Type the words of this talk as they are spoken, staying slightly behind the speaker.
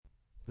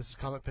This is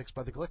Comic Picks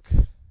by the Glick.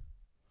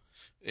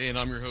 And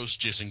I'm your host,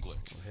 Jason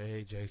Glick.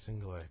 Hey,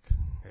 Jason Glick.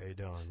 How you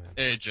doing, man?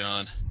 Hey,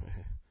 John.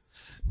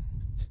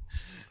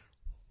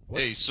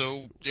 Hey,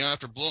 so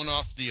after blowing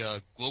off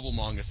the global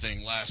manga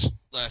thing last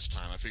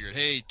time, I figured,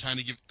 hey, time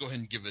to go ahead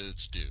and give it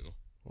its due.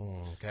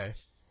 Okay.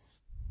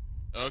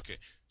 Okay.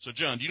 So,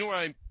 John, do you know what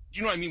I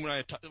mean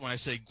when I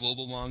say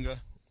global manga?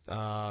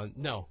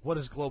 No. What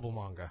is global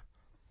manga?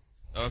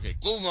 Okay,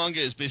 global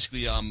manga is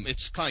basically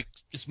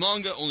it's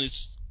manga, only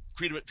it's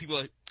created by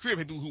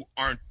people who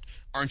aren't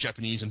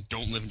Japanese and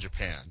don't live in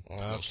Japan. Okay,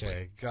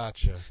 mostly.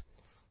 Gotcha.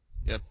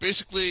 Yeah,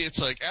 basically it's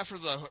like after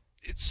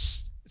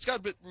it's got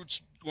a bit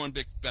roots going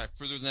back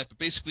further than that, but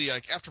basically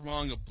like after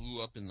manga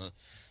blew up in the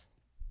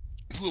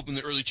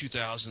early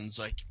 2000s,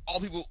 like all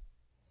people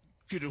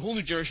created a whole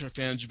new generation of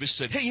fans who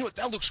basically said, hey, you know what,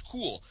 that looks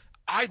cool.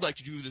 I'd like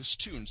to do this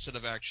too, instead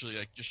of actually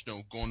like just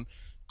going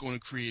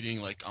and creating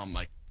like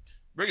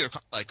regular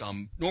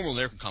normal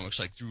American comics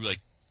like through like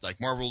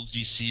Marvel,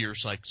 DC, or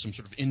like some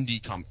sort of indie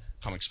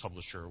comics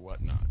publisher or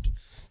whatnot.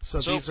 So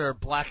these are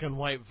black and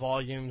white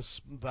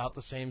volumes about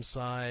the same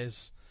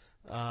size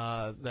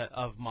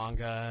of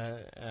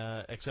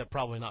manga, except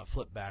probably not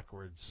flipped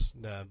backwards,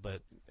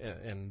 but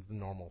in the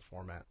normal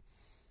format.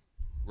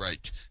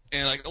 Right,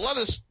 and like a lot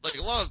of this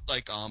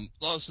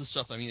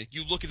stuff. I mean, like,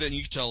 you look at it and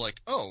you can tell, like,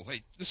 oh,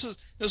 hey, this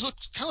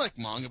looks kind of like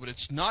manga, but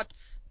it's not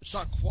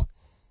quite.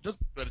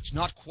 But it's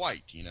not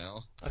quite, you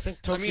know. I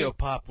think Tokyo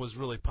Pop was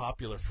really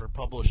popular for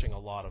publishing a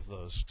lot of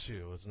those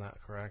too. Isn't that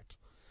correct?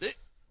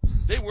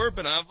 They were,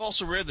 but I've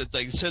also read that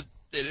they said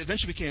it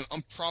eventually became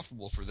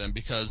unprofitable for them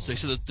because they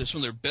said that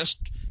some of their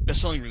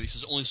best-selling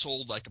releases only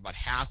sold like about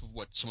half of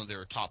what some of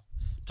their top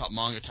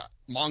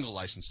manga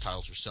licensed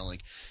titles were selling.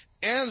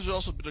 And there's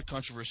also a bit of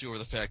controversy over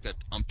the fact that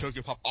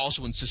Tokyo Pop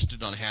also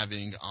insisted on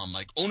having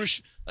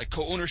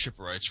co-ownership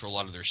rights for a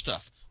lot of their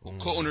stuff. Well,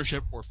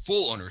 co-ownership or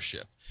full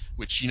ownership,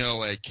 which, you know,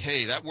 like,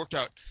 hey, that's worked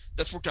out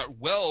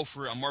well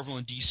for Marvel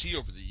and DC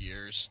over the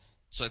years.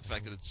 Despite the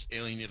fact that it's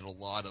alienated a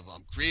lot of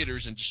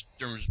creators and just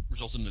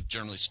resulted in a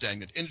generally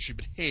stagnant industry.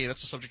 But hey,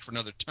 that's a subject for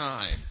another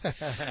time.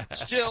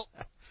 Still,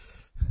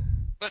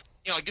 but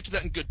you know, I get to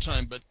that in good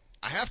time. But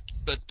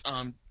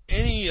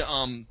any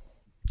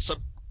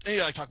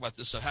I talk about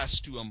this stuff has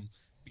to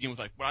begin with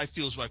like what I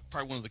feel is like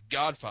probably one of the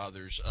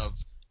godfathers of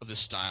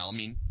this style. I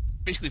mean,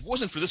 basically, if it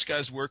wasn't for this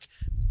guy's work,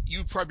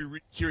 you'd probably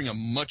be hearing a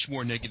much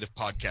more negative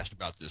podcast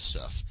about this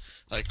stuff.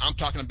 Like I'm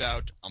talking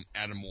about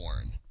Adam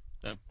Warren.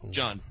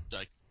 John,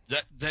 like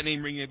that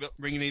name ringing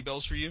any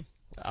bells for you?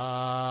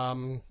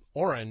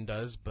 Warren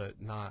does, but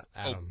not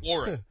Adam. Oh,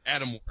 Warren.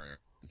 Adam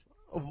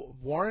Warren.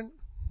 Warren?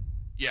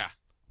 Yeah.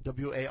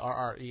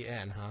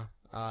 Warren,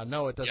 huh?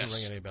 No, it doesn't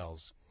ring any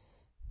bells.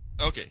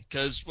 Okay,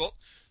 because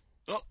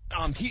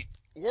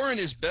Warren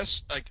is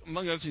best, like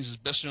among other things, is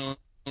best known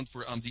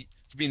for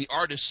being the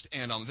artist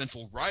and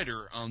eventual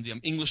writer on the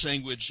English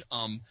language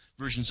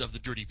versions of the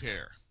Dirty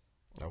Pair.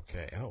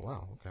 Okay. Oh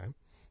wow. Okay.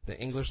 The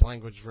English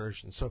language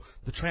version. So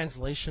the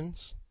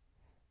translations.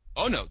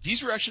 Oh no,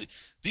 these are actually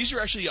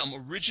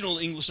original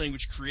English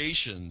language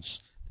creations.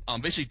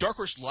 Basically, Dark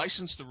Horse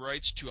licensed the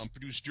rights to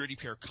produce Dirty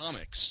Pair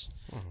comics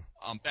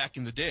back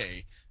in the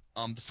day.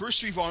 The first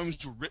 3 volumes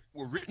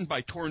were written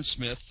by Torrin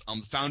Smith,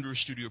 the founder of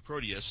Studio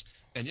Proteus,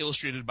 and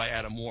illustrated by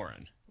Adam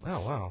Warren.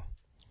 Oh wow!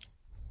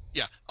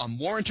 Yeah,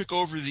 Warren took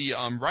over the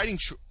writing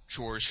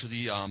chores for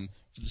the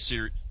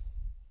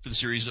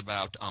series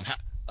about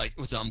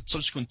with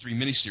subsequent 3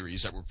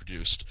 miniseries that were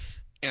produced,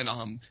 and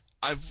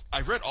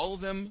I've read all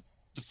of them.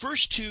 The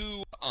first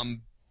 2,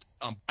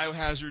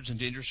 Biohazards and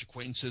Dangerous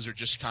Acquaintances, are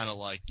just kind of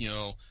like, you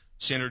know,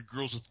 standard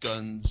girls with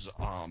guns,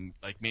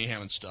 like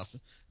mayhem and stuff.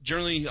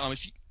 Generally,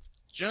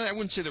 Generally, I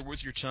wouldn't say they're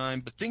worth your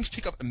time, but things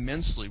pick up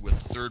immensely with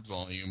the 3rd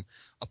volume,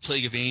 A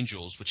Plague of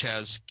Angels, which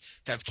have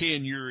Kei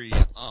and Yuri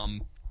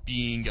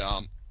being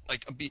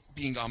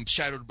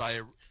shadowed by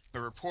a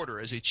reporter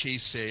as they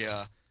chase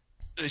a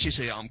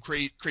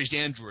crazed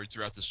android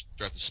throughout the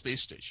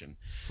space station.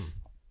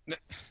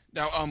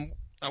 While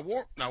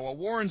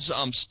Warren's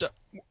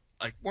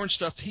Warren's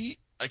stuff,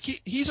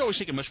 he's always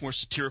taken a much more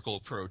satirical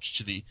approach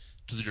to the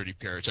Dirty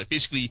Pair. It's like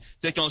basically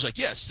they acknowledge like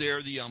yes,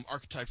 they're the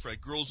archetype for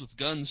like girls with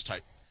guns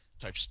type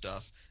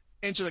stuff,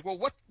 and so like, well,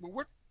 what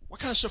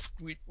kind of stuff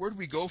where do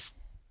we go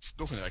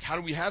from there? Like, how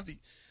do we have the?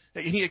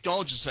 And he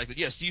acknowledges the fact that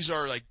yes, these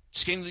are like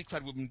scantily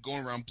clad women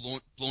going around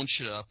blowing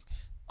shit up,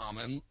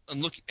 and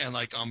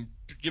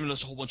giving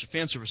us a whole bunch of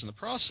fan service in the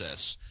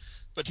process.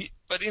 But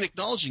in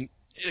acknowledging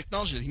it,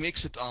 he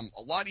makes it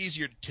a lot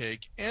easier to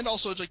take, and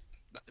also it's like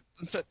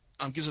in fact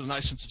gives it a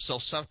nice sense of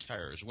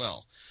self-satire as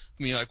well.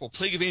 I mean, like, well,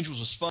 Plague of Angels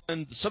was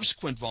fun. The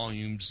subsequent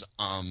volumes,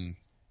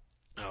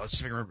 let's see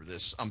if I can remember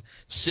this.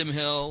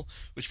 Simhell,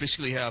 which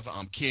basically have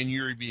Kei and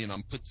Yuri being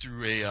put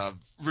through a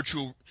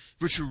virtual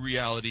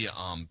reality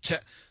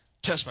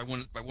test by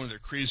one of their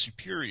creative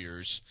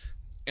superiors,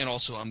 and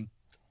also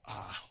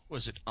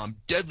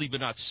Deadly but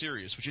Not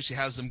Serious, which basically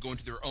has them going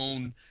to their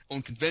own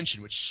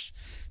convention, which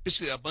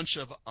basically a bunch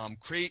of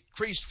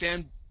crazed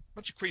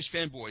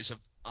fanboys have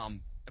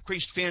a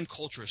crazed fan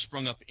culture has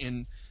sprung up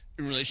in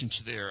in relation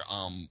to their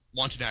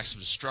wanton acts of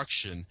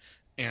destruction,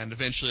 and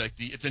eventually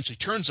eventually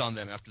turns on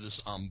them after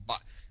this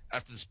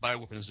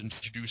bioweapon is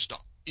introduced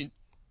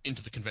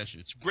into the convention.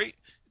 It's great.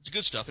 It's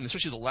good stuff, and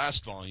especially the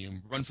last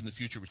volume, Run from the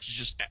Future, which is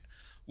just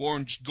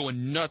Warren just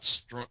going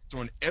nuts,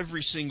 throwing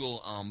every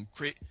single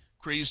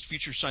crazed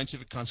future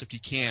scientific concept he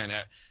can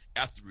at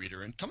the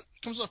reader, and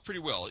comes off pretty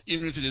well,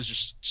 even if it is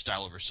just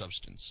style over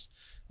substance.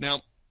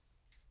 Now,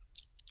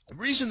 the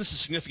reason this is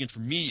significant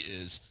for me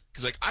is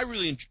because I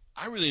really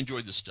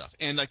enjoyed this stuff,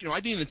 and I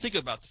didn't even think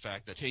about the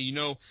fact that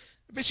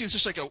basically it's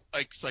just like a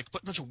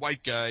bunch of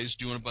white guys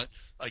doing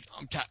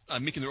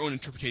making their own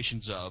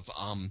interpretations of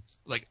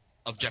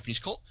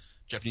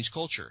Japanese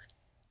culture,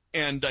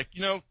 and I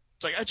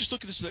just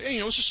look at this and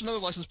it's just another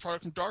licensed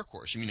product from Dark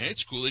Horse. I mean, hey,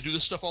 it's cool. They do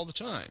this stuff all the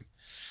time.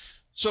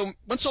 So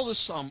once all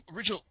this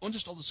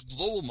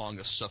global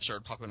manga stuff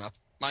started popping up,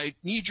 my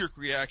knee-jerk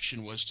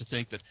reaction was to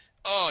think that,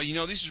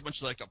 these are a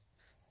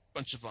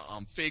bunch of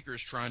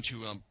fakers trying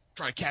to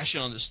cash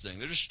in on this thing.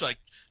 They're just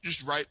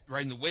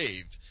riding the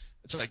wave.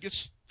 It's like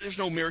there's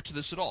no merit to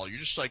this at all. You're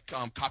just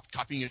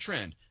copying a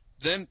trend.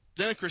 Then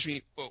it occurs to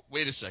me,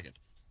 wait a second,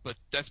 but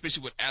that's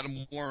basically what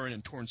Adam Warren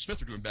and Torrance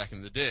Smith were doing back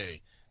in the day.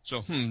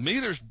 So maybe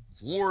there's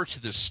more to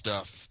this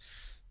stuff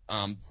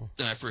than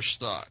I first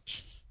thought.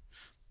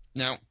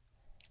 Now,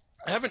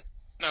 I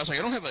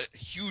don't have a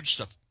huge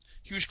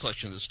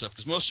collection of this stuff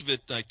because most of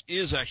it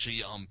is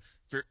actually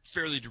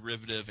fairly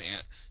derivative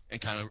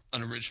and kind of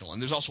unoriginal.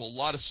 And there's also a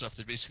lot of stuff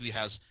that basically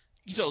has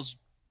details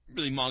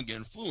really manga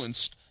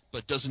influenced,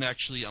 but doesn't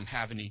actually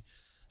have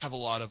a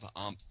lot of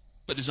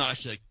but is not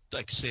actually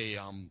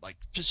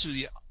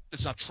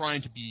it's not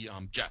trying to be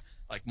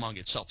manga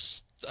itself.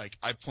 Like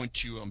I point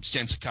to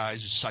Stan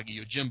Sakai's Usagi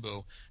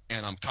Yojimbo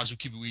and Kazuo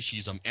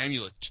Kibuishi's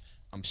Amulet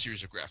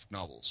series of graphic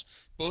novels.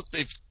 Both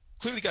they've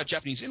clearly got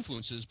Japanese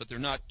influences, but they're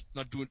not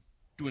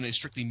doing a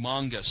strictly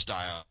manga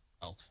style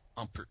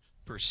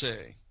per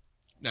se.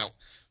 Now,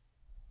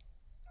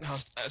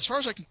 as far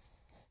as I can,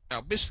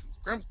 basically,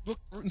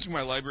 looking through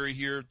my library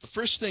here, the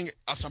first thing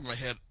off the top of my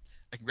head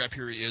I can grab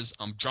here is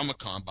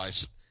Dramacon by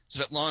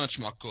Svetlana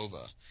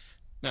Chmakova.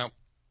 Now,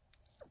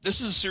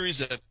 this is a series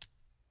that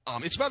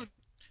it's about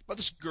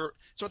this girl.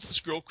 It's about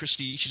this girl,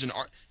 Christy. She's a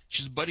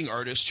budding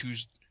artist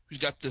who's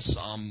got this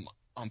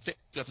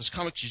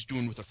comic she's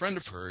doing with a friend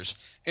of hers,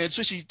 and it's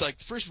basically the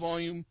first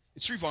volume.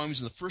 It's 3 volumes,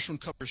 and the first one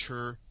covers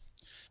her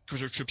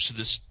trips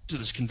to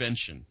this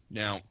convention.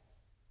 Now,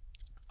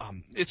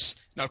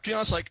 to be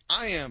honest,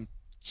 I am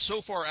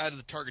so far out of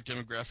the target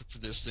demographic for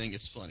this thing.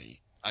 It's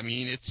funny. I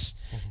mean, it's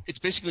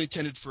basically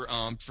intended for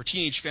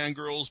teenage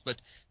fangirls, but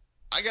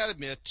I gotta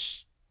admit,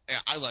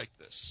 I like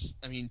this.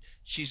 I mean,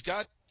 she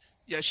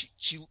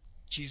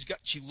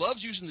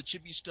loves using the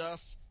chibi stuff.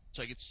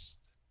 It's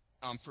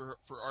for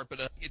art, but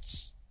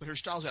her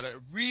style's got a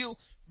real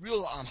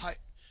high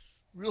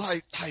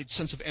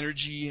sense of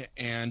energy,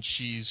 and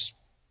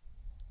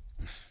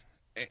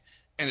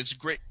it's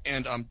great,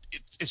 and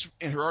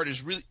her art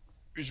is really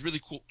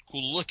cool to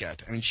look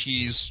at. I mean,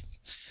 she's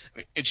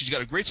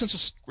got a great sense of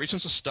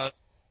style,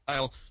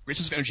 great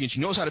sense of energy, and she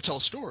knows how to tell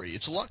a story.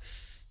 It's a lot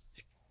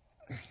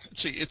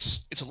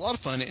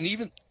of fun, and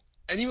even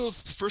if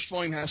the first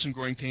volume has some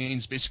growing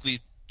pains,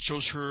 basically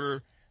shows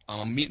her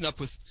meeting up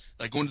with,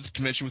 going to the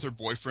convention with her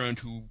boyfriend,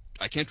 who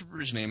I can't remember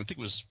his name. I think it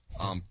was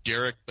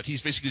Derek, but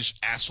he's basically just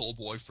asshole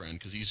boyfriend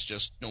because he's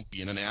just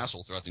being an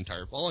asshole throughout the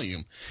entire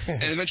volume,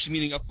 and eventually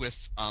meeting up with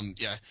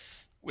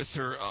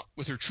her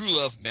true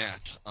love,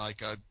 Matt,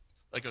 like a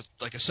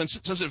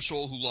sensitive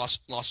soul who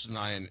lost an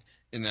eye in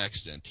an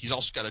accident. He's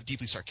also got a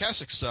deeply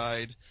sarcastic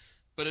side,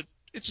 but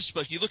it's just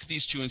like you look at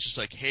these two and it's just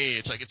like, hey,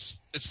 it's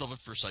love at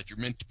first sight. You're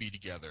meant to be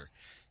together.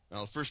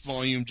 Now, the first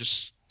volume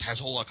just has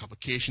a whole lot of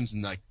complications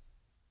and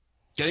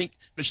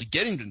eventually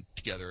getting them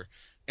together,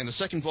 and the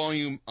second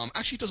volume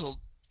actually does a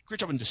great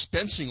job in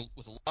dispensing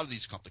with a lot of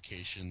these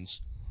complications,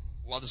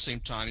 while at the same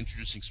time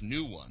introducing some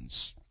new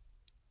ones.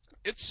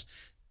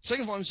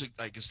 Second volume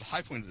is the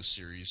high point of the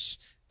series,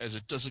 as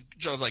it does a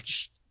job of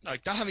not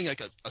having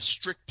a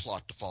strict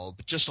plot to follow,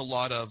 but just a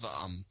lot of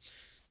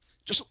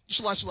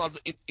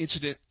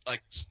incident a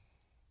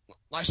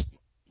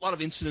lot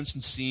of incidents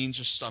and scenes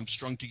just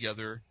strung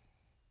together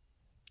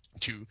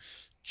to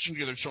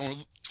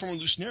form a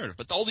loose narrative.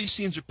 But all these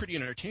scenes are pretty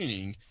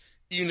entertaining,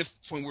 even if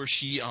the point where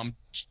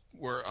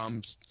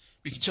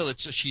we can tell that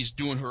she's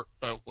doing her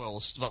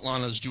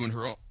Svetlana's doing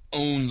her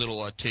own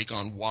little take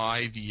on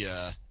why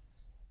the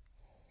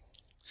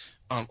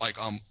on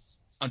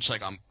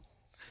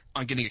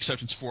getting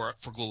acceptance for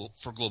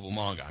global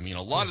manga. I mean,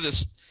 a lot of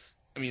this.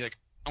 I mean,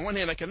 on one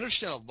hand, I can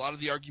understand a lot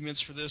of the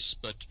arguments for this,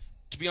 but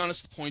to be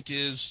honest, the point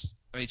is,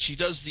 I mean, she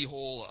does the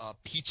whole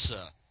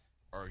pizza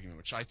argument,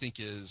 which I think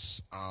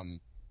is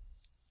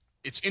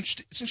it's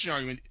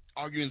interesting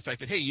arguing the fact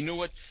that, hey, you know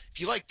what? If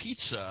you like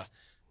pizza,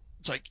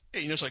 it's like,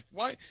 hey, it's like,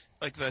 why?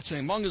 Like that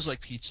saying, manga's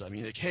like pizza. I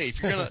mean, hey,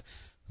 if you're gonna,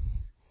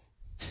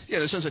 yeah,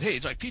 in the sense that, hey,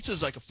 it's like pizza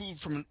is like food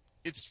from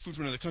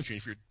another country.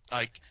 If you're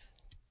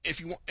if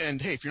you want,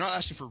 and hey, if you're not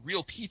asking for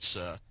real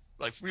pizza,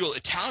 like real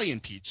Italian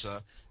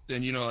pizza,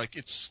 then like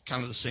it's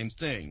kind of the same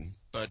thing.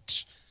 But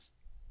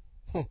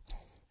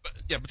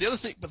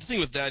the thing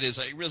with that is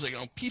I realize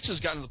pizza's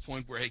gotten to the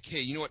point where hey,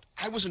 you know what?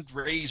 I wasn't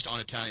raised on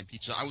Italian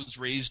pizza. I was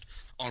raised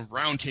on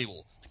Round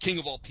Table, the king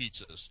of all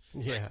pizzas,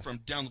 from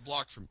down the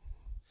block from.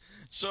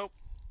 So,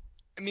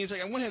 I mean, it's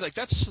like on one hand, like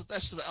that's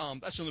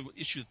another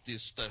issue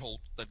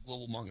that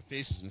global manga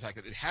faces. In fact,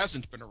 that it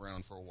hasn't been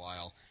around for a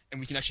while,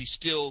 and we can actually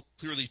still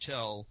clearly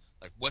tell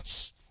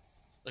what's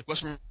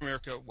Western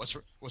America,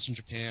 what's in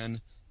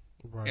Japan,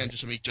 and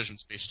just make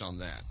judgments based on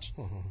that.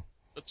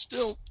 But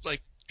still,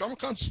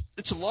 DramaCon's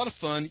it's a lot of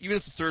fun, even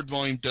if the third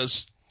volume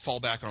does fall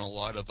back on a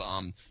lot of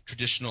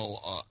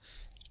traditional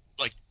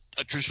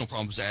traditional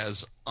problems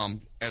as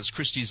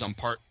Christie's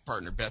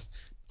partner Beth,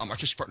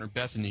 artistic partner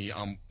Bethany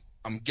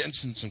getting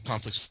some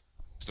conflicts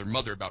with her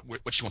mother about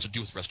what she wants to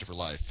do with the rest of her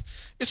life.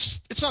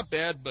 It's not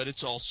bad, but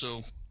it's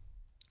also,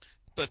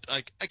 but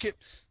I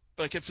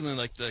kept feeling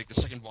like the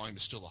second volume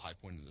is still the high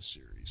point of the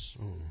series.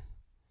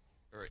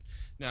 All right,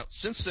 now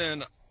since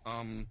then,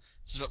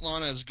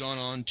 Svetlana has gone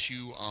on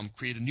to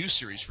create a new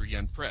series for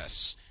Yen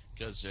Press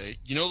because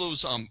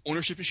those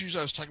ownership issues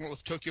I was talking about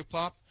with Tokyo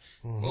Pop.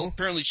 Well,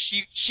 apparently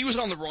she was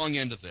on the wrong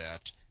end of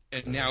that,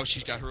 and now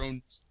she's got her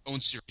own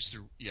series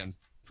through Yen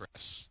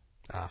Press.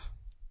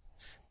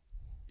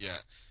 Yeah.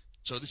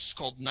 So this is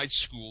called Night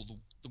School,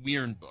 the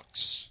Weirn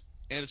books,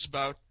 and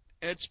the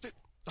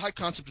high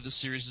concept of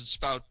this series is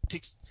about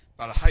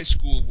a high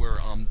school where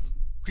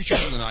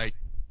creatures of the night,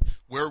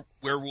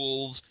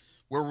 werewolves,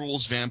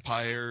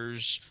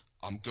 vampires,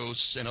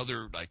 ghosts, and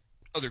other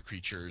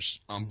creatures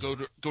go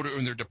to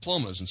earn their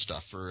diplomas and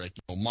stuff for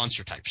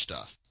monster type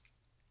stuff.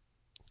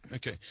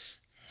 Okay.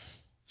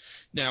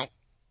 Now,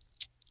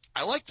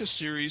 I like this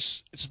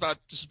series.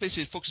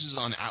 Basically it focuses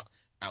on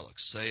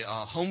Alex,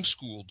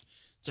 homeschooled.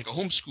 It's like a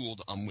homeschooled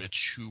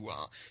witch who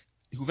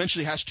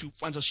eventually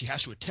finds out she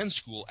has to attend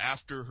school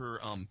after her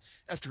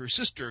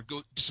sister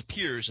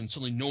disappears and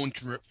suddenly no one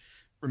can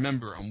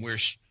remember where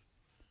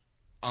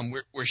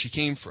she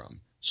came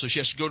from. So she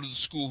has to go to the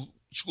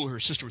school her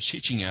sister was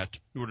teaching at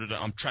in order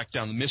to track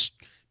down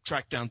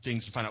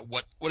things and find out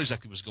what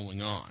exactly was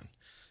going on.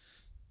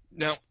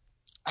 Now,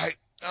 I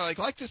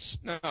like this.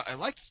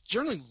 I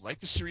generally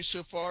like the series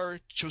so far.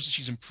 It shows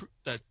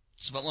that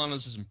Svetlana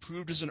has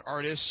improved as an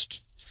artist.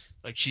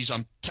 Like she's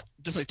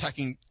definitely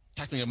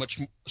tackling a much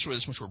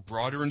more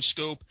broader in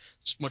scope.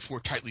 It's much more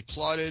tightly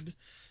plotted.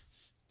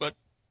 But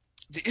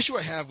the issue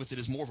I have with it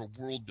is more of a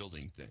world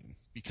building thing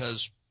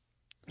because,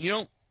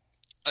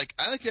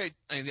 I like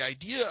the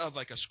idea of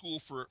a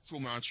school for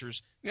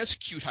monsters. That's a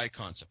cute high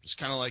concept. It's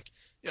kind of like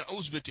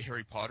owes a bit to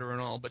Harry Potter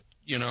and all, but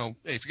hey,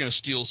 if you're gonna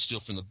steal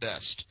from the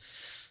best.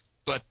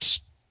 But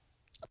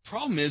the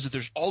problem is that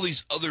there's all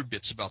these other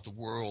bits about the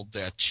world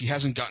that she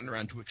hasn't gotten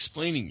around to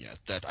explaining yet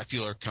that I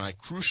feel are kind of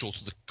crucial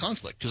to the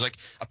conflict. Because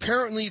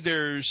apparently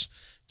there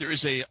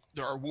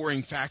are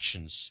warring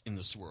factions in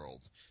this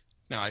world.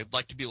 Now I'd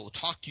like to be able to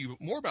talk to you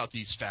more about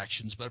these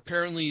factions, but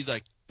apparently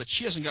but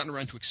she hasn't gotten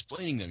around to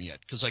explaining them yet.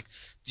 Because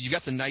you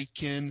got the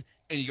Nightkin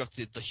and you got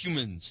the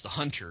humans, the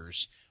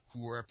hunters,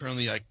 who are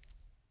apparently at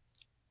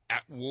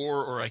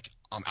war or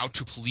out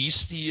to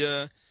police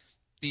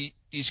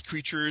these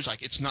creatures.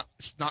 It's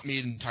not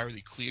made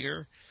entirely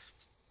clear,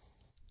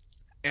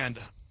 and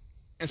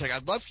it's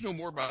I'd love to know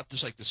more about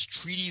this this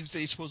treaty that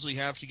they supposedly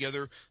have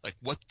together,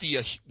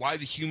 why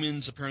the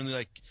humans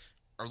apparently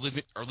are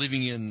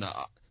living in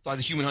why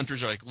the human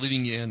hunters are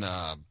living in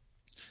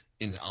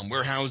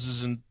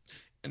warehouses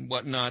and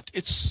whatnot.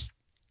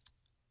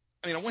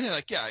 On one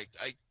hand,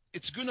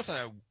 it's good enough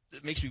that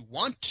it makes me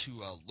want to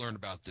learn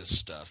about this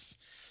stuff.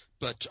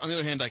 But on the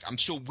other hand, I'm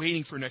still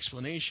waiting for an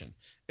explanation.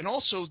 And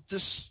also,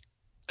 this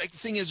the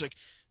thing is the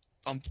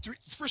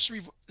first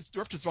three,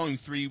 they're up to volume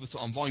 3 with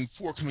volume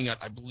 4 coming out,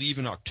 I believe,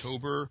 in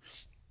October,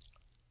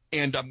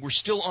 and we're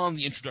still on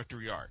the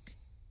introductory arc.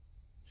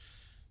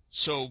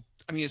 So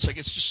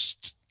it's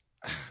just,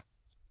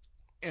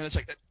 and it's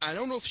I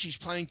don't know if she's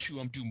planning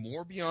to do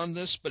more beyond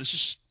this, but it's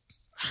just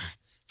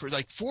for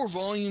 4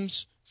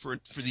 volumes for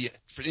the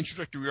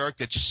introductory arc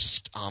that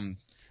just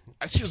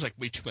I feel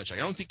way too much. I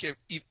don't think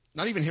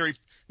not even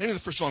the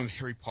first volume of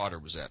Harry Potter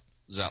was that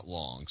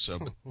long. So,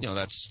 but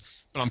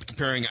but I'm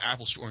comparing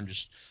apples to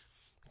oranges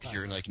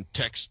here, in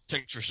text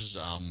versus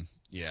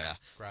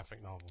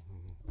graphic novel,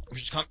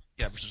 versus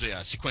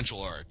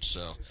sequential art.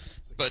 So,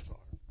 but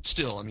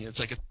still,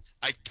 it's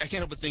I can't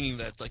help but thinking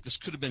that this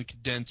could have been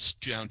condensed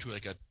down to a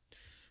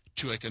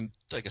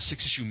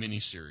 6-issue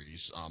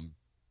miniseries.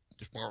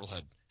 If Marvel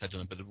had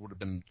done it, but it would have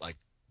been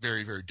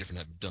very, very different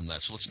had done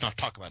that. So let's not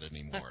talk about it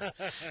anymore.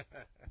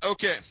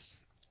 Okay.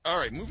 All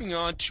right. Moving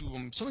on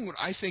to something what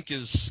I think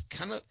is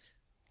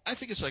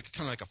it's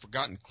a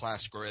forgotten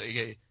classic or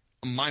a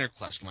minor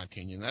classic in my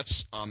opinion.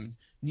 That's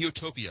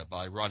Neotopia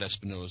by Rod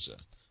Espinoza.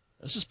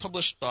 This is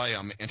published by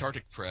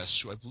Antarctic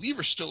Press, who I believe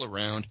are still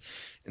around,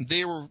 and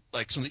they were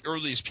some of the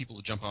earliest people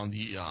to jump on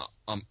the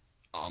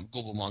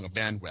global manga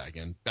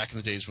bandwagon back in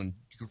the days when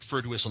you could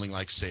refer to it as something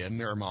like, say, a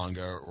mirror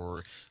manga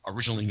or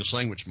original English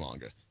language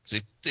manga.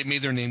 They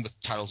made their name with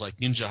titles like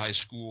Ninja High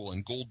School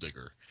and Gold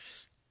Digger.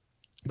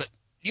 But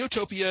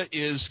Neotopia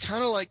is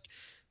kind of like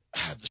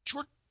the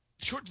short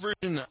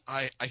version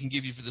I can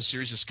give you for this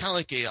series is kind of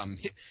like a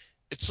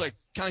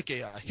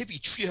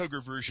hippie tree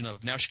hugger version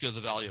of Nausicaa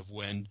the Valley of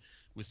Wind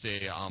with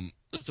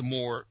a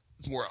more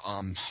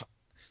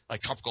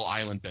like tropical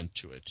island bent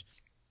to it.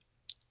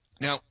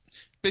 Now,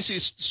 basically,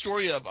 it's the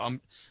story of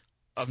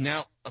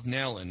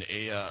Nalin,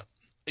 a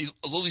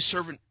lowly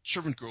servant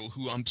girl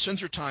who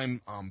spends her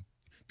time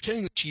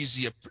pretending that she's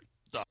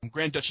the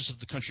Grand Duchess of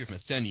the country of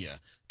Methenia,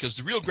 because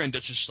the real Grand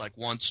Duchess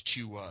wants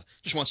to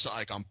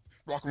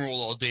rock and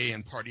roll all day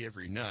and party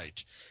every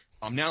night.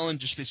 Nalin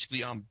just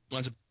basically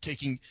winds up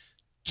taking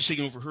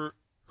over her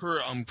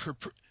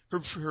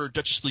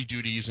duchessly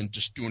duties and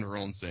just doing her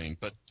own thing,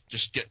 but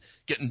just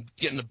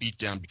getting a beat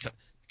down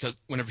because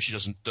whenever she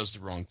does the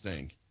wrong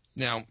thing.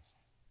 Now,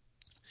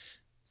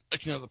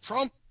 the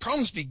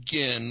problems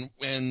begin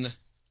when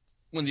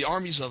the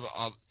armies of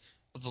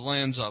the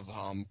lands of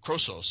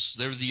Krosos,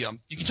 they're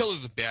you can tell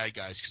they're the bad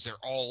guys because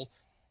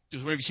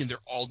whenever you see them, they're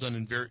all done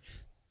in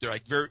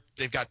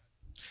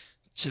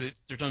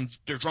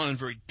they're drawn in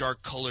very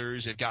dark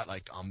colors. They've got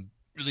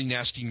really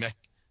nasty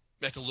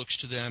mecha looks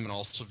to them, and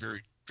also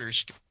very very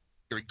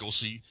scary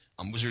ghostly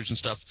wizards and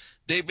stuff.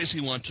 They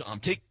basically want to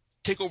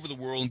take over the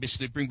world and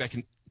basically bring back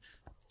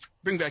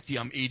the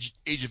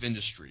age of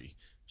industry.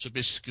 So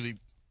basically,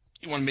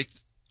 you want to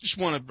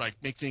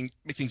make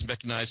things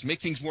mechanized,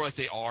 make things more like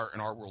they are in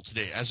our world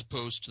today, as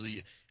opposed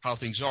to how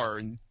things are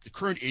in the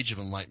current age of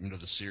enlightenment of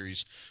the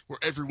series, where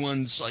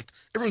everyone's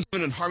living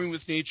in harmony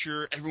with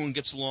nature, everyone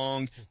gets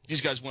along.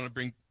 These guys want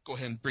to go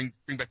ahead and bring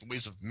back the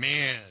ways of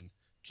man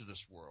to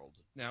this world.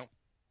 Now,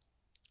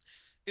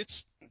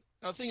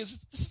 the thing is,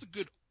 this is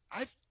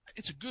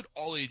it's a good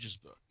all ages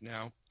book.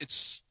 Now,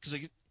 it's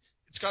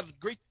got a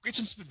great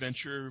sense of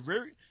adventure,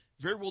 very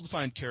very well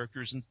defined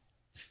characters, and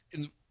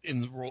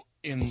in the role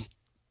in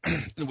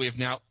the way of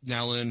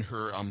Nalin,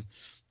 her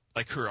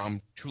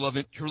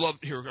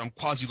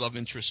quasi love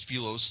interest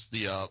Philos,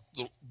 the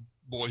little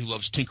boy who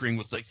loves tinkering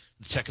with the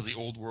tech of the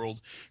old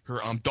world, her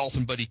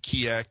dolphin buddy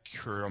Kiek,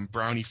 her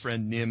brownie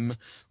friend Nim.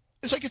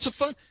 It's a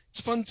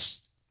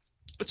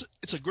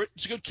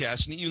good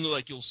cast, and even though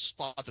you'll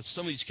spot that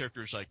some of these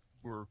characters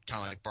were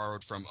kind of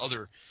borrowed from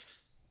other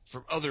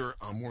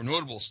more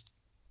notable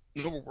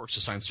works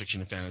of science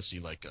fiction and fantasy,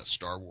 like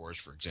Star Wars,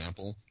 for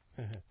example.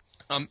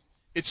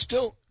 It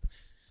still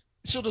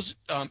does.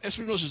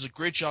 Espinosa does a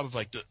great job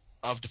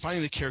of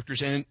defining the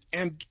characters and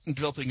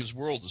developing his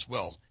world as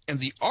well. And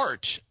the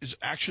art is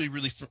actually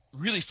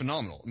really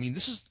phenomenal. I mean,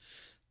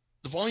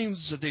 the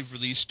volumes that they've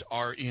released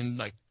are in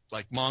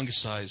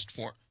manga-sized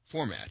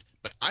format.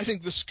 But I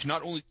think the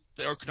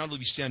art could not only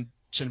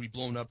be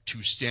blown up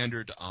to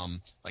standard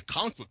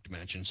comic book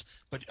dimensions,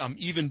 but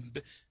even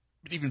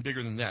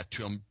bigger than that,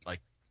 to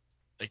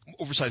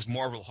oversized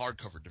Marvel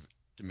hardcover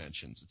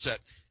dimensions. It's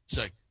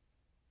like.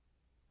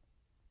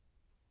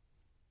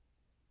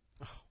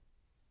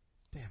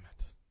 Damn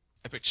it!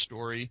 Epic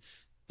story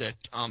that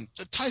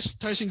ties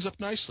things up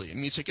nicely. I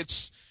mean, it's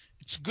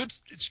good.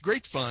 It's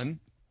great fun.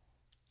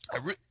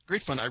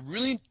 Great fun. I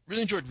really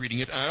enjoyed reading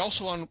it, and I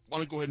also want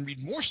to go ahead and read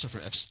more stuff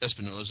from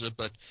Espinosa.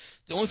 But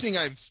the only thing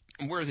I'm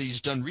aware that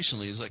he's done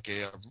recently is a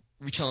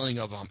retelling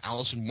of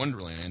Alice in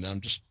Wonderland.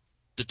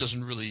 That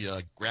doesn't really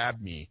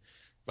grab me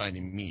by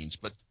any means.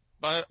 But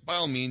by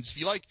all means, if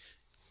you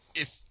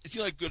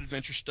like good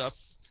adventure stuff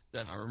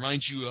that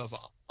reminds you of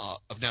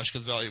Nausicaa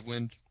the Valley of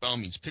Wind, by all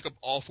means, pick up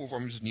all 4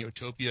 volumes of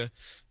Neotopia.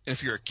 And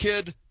if you're a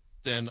kid,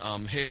 then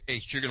hey,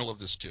 you're gonna love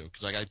this too,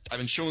 because I've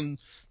been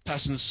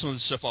passing some of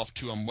this stuff off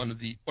to one of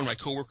my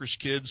coworkers'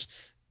 kids,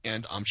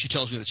 and she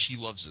tells me that she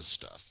loves this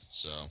stuff.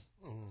 So,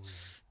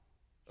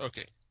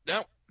 okay,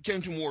 now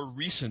getting to a more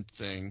recent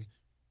thing,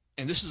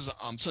 and this is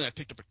something I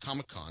picked up at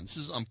Comic-Con. This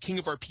is King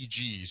of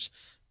RPGs,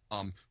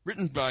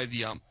 written by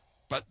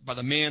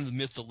the man, the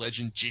myth, the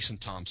legend, Jason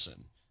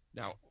Thompson.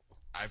 Now,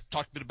 I've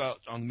talked a bit about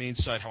on the main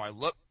side how I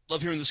love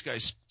hearing this guy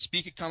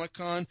speak at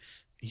Comic-Con.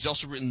 He's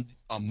also written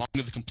Manga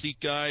the Complete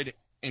Guide,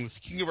 and with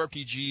King of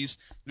RPGs,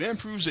 the man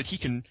proves that he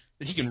can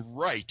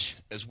write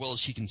as well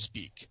as he can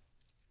speak.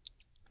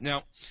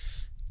 Now,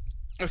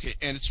 okay,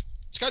 and it's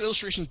got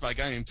illustrations by a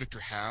guy named Victor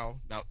Howe.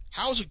 Now,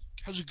 Howe's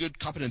a good,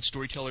 competent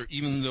storyteller,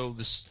 even though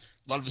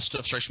a lot of this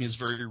stuff strikes me as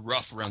very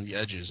rough around the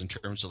edges in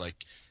terms of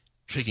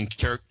taking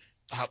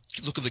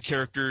look at the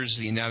characters,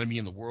 the anatomy,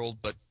 and the world,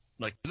 but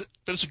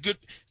it's a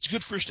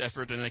good first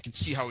effort, and I can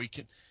see how I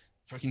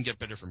can get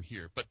better from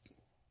here. But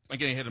I'm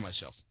getting ahead of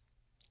myself.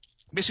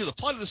 Basically, the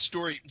plot of this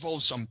story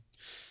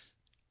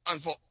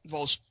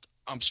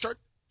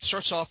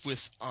starts off with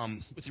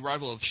the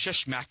arrival of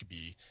Shesh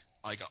Maccabee,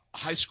 a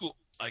high school,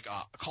 a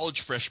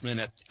college freshman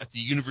at the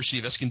University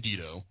of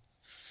Escondido,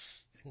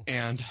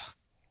 and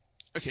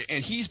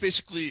he's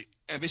basically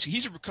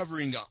he's a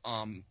recovering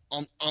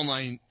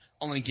online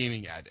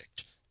gaming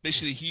addict.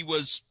 Basically, he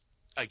was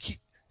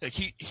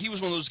he was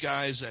one of those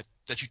guys that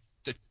just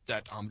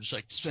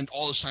spend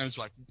all his time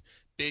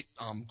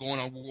going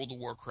on World of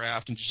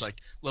Warcraft and just like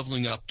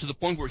leveling up to the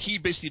point where he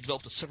basically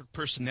developed a separate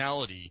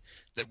personality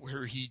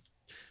where he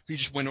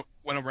just went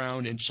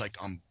around and just like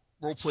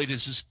role played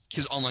as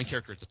his online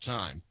character at the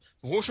time.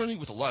 Fortunately,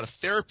 with a lot of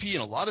therapy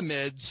and a lot of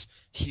meds,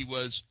 he's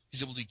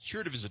able to be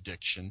cured of his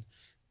addiction,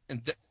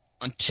 and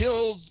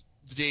until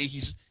the day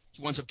he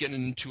winds up getting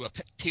into a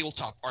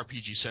tabletop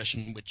RPG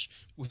session,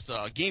 with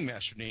a game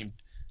master named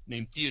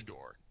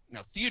Theodore.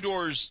 Now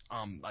Theodore's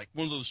like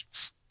one of those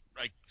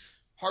like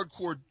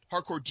hardcore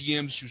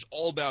DMs who's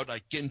all about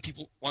like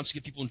wants to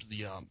get people into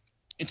the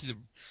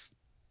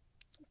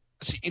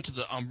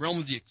realm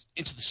of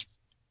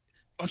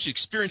wants to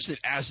experience it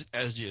as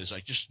it is.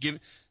 Like just give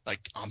like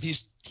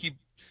he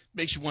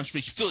makes you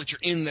feel that you're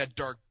in that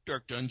dark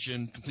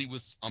dungeon, complete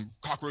with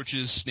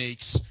cockroaches,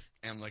 snakes,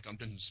 and like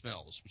dungeon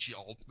smells,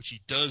 which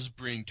he does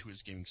bring to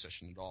his gaming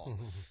session at all.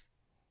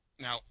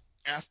 Now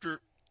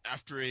after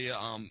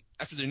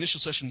the initial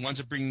session winds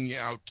up bringing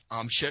out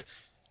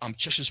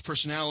Chesh's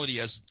personality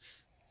as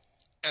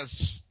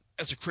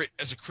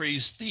a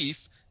crazed thief,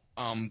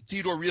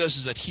 Theodore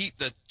realizes that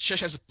Chesh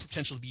has the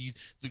potential to be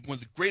one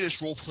of the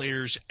greatest role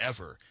players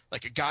ever,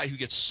 like a guy who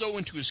gets so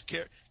into his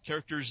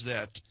characters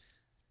that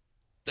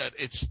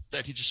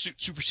he just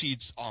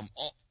supersedes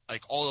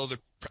all other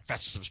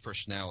facets of his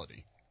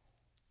personality.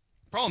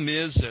 Problem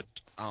is that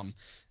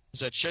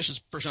Chesh's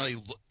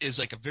personality is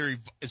a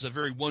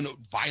very one-note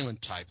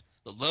violent type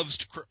that loves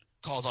to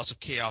cause lots of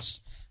chaos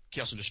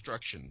and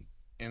destruction,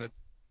 and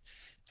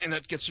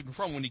that gets him in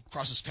trouble when he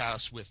crosses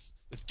paths with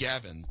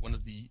Gavin, one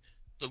of the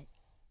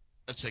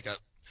let's say a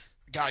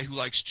guy who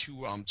likes to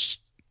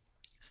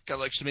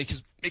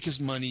make his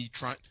money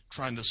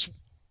trying to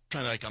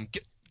like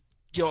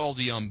give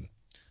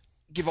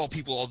all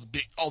people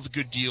all the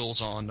good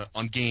deals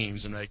on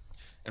games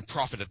and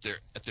profit at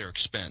their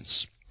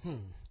expense.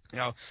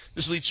 Now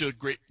this leads to a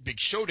great big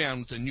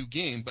showdown with a new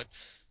game, but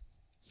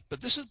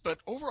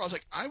overall it's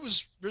like I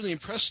was really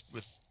impressed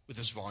with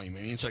this volume.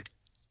 I mean, it's like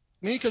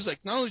mainly because like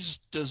not only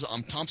does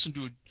Thompson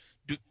do a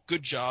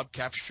good job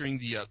capturing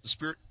the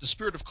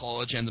spirit of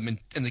college and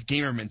the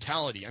gamer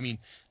mentality. I mean,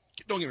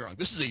 don't get me wrong,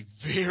 this is a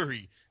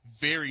very,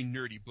 very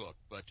nerdy book,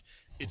 but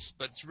it's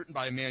written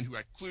by a man who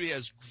clearly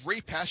has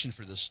great passion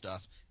for this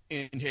stuff.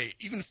 And hey,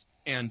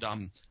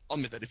 I'll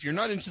admit that if you're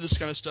not into this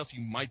kind of stuff,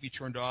 you might be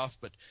turned off.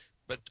 But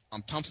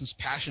Thompson's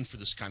passion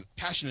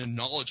and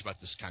knowledge about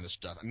this kind of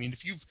stuff. I mean,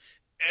 if you've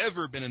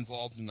ever been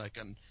involved in like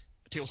a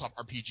tabletop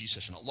RPG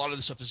session, a lot of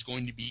this stuff is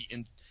going to be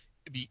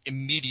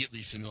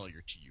immediately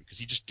familiar to you because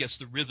he just gets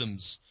the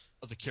rhythms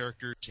of the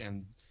characters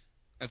and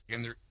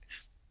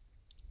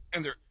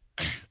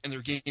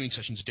their gaming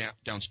sessions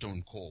down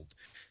stone cold.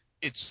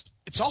 It's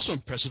also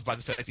impressive by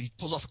the fact that he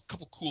pulls off a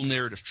couple cool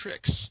narrative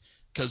tricks,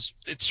 because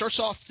you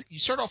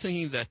start off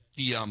thinking that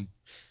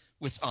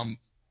with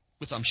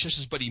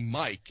Shish's buddy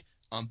Mike,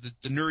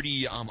 the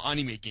nerdy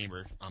anime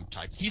gamer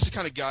type, he's the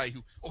kind of guy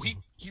who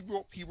he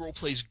role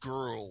plays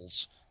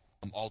girls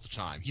all the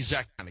time. He's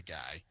that kind of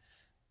guy.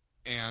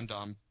 And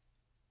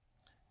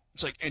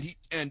it's like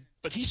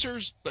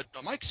but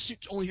Mike's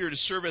only here to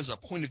serve as a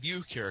point of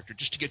view character,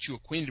 just to get you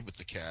acquainted with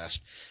the cast.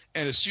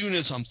 And as soon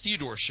as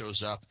Theodore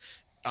shows up,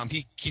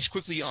 he's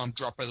quickly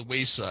dropped by the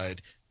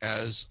wayside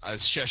as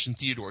Shesh and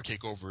Theodore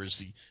take over as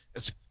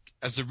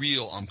the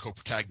real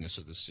co-protagonists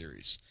of this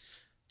series.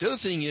 The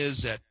other thing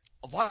is that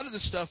a lot of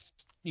this stuff,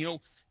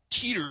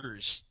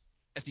 teeters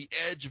at the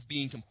edge of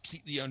being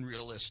completely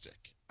unrealistic.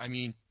 I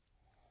mean,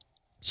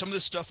 some of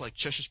this stuff like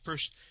Chesh's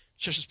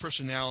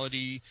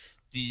personality,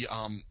 the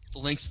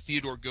lengths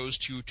Theodore goes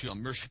to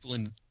immerse people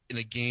in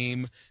a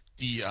game,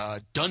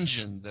 the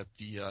dungeon that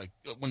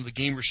one of the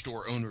gamer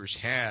store owners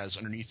has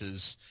underneath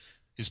his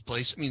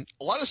place. I mean,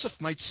 a lot of stuff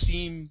might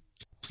seem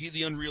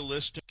completely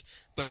unrealistic,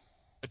 but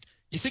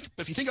if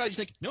you think about it, you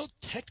think, no,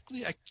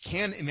 technically I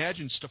can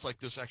imagine stuff like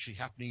this actually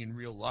happening in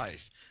real life.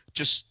 It's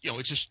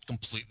just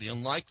completely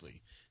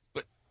unlikely.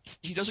 But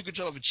he does a good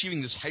job of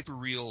achieving this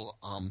hyper-real,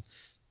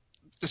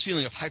 this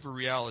feeling of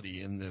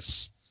hyper-reality in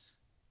this,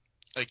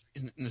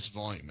 in this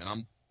volume. And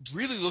I'm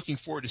really looking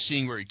forward to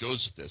seeing where he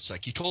goes with this.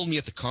 Like, he told me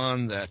at the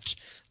con that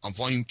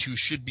Volume 2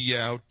 should be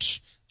out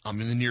in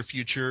the near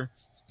future.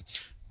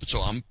 So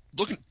I'm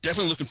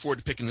definitely looking forward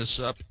to picking this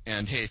up.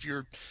 And hey, if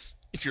you're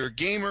a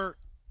gamer,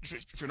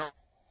 if you're a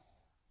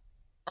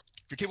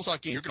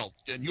tabletop gamer,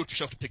 you have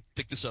yourself to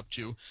pick this up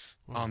too.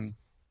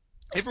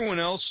 Everyone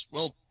else,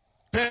 well,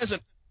 depends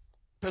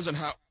on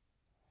how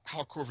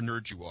hardcore of a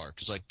nerd you are,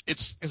 because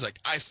it's like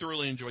I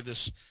thoroughly enjoyed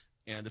this,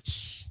 and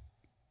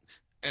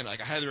I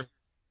highly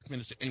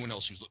recommend it to anyone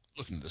else who's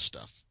looking at this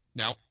stuff.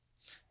 Now,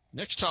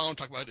 next title I want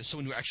to talk about is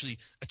someone who actually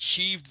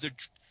achieved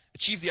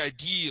the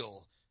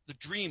ideal, the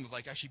dream of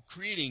actually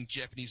creating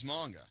Japanese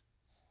manga.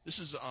 This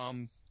is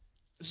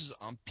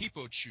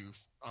Pipochu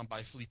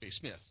by Felipe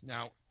Smith.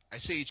 Now, I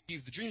say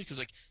achieved the dream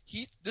because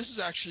this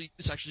actually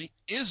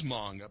is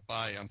manga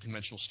by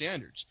conventional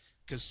standards.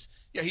 Because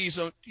he's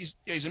an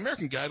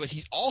American guy, but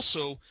he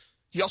also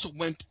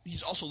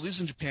lives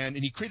in Japan,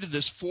 and he created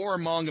this 4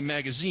 manga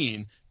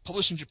magazine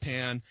published in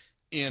Japan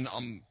in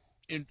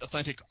in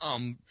authentic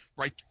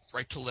right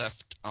to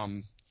left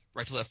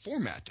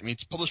format. I mean,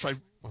 it's published by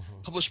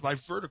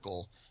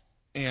Vertical,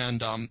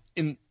 and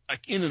in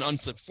an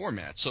unflipped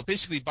format. So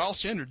basically, by all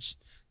standards,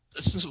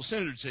 sensible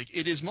standards, like,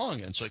 it is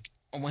manga. And so, like,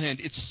 on one hand,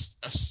 it's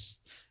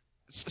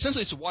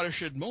essentially a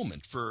watershed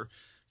moment for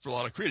a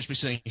lot of creators, by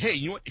saying, hey,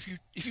 you know what?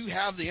 If you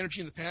have the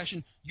energy and the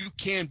passion, you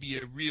can be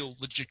a real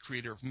legit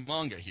creator of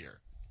manga here.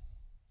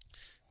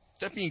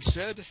 That being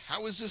said,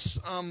 how is this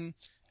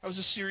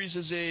series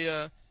as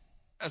the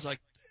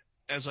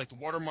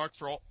watermark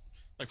for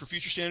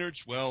future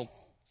standards? Well,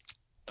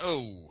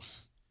 I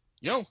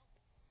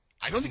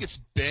don't think it's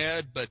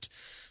bad, but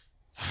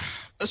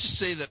let's just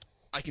say that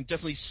I can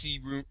definitely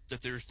see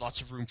that there's lots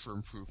of room for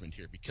improvement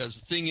here, because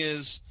the thing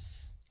is,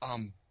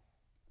 I've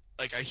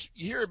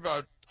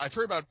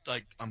heard about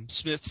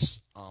Smith's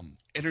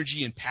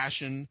energy and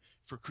passion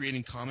for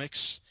creating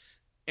comics,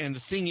 and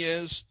the thing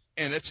is,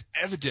 and it's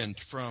evident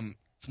from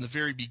the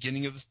very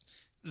beginning of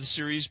the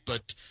series,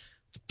 but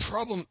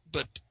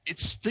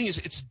it's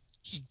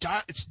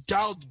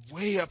dialed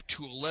way up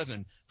to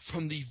 11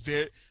 from the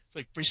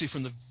basically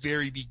from the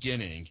very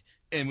beginning.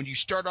 And when you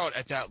start out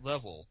at that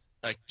level,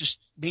 just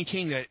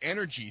maintaining that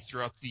energy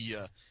throughout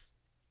the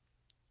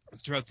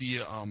rest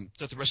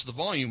of the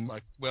volume,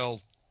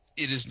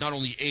 it is not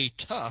only A,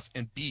 tough,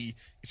 and B,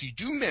 if you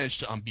do manage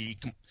to be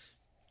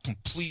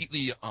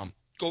completely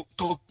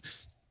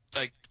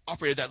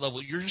operate at that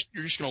level, you're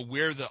just going to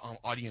wear the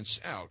audience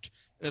out.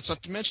 And that's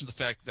not to mention the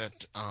fact that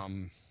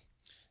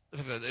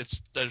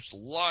there's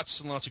lots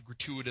and lots of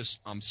gratuitous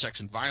sex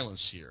and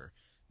violence here.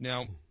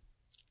 Now,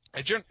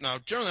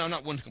 generally, I'm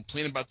not one to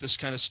complain about this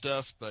kind of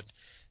stuff, but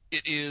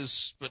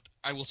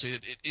I will say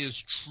that it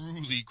is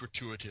truly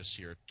gratuitous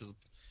here to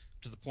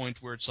the point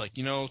where it's like,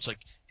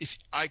 if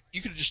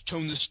you could have just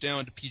toned this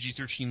down to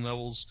PG-13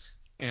 levels,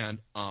 and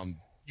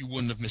you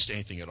wouldn't have missed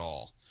anything at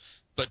all.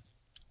 But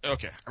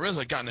okay, I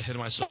realize I've gotten ahead of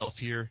myself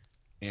here,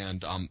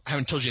 and I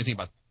haven't told you anything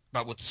about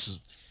what this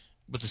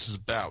is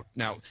about.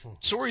 Now, the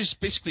story is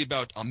basically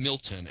about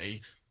Milton,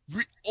 a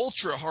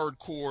ultra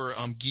hardcore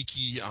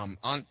geeky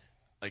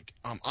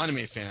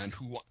anime fan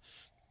who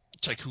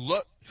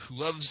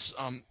loves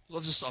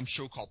this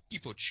show called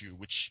Pipochu,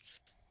 which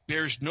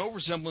bears no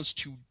resemblance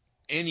to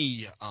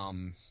any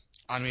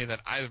anime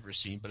that I've ever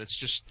seen, but it's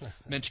just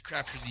meant to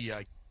capture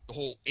the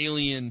whole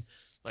alien,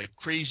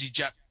 crazy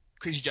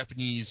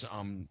Japanese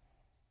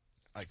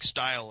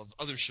style of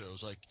other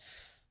shows.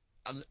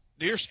 The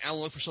nearest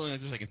analog for something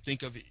like this I can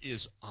think of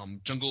is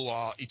Jungle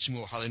wa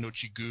Ichimo Hare no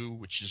Chigu,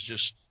 which is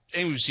just,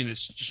 anyone who's seen it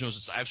just knows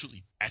it's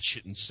absolutely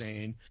batshit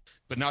insane,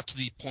 but not to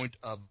the point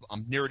of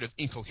narrative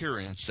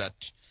incoherence that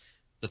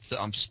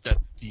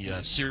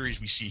the series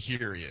we see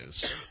here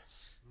is.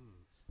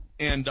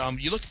 And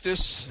you look at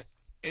this,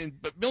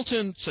 but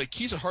Milton,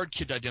 he's a hard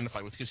kid to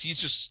identify with, because he's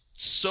just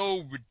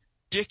so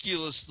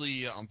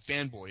ridiculously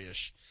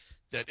fanboyish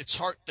that it's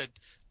hard. That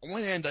on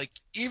one hand,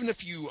 even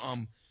if you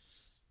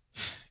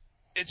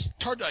it's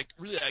hard to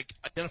really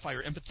identify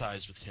or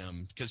empathize with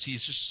him, because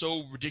he's just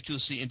so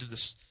ridiculously into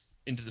this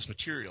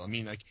material. I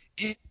mean,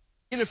 even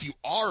if you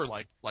are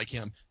like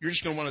him, you're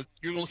just gonna look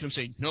at him and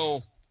say,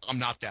 no, I'm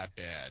not that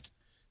bad.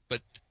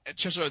 But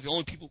chances are the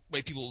only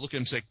way people look at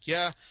him and say,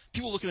 yeah,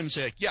 people look at him and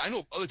say, yeah, I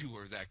know other people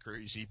are that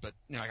crazy, but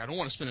I don't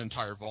want to spend an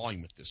entire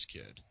volume with this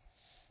kid.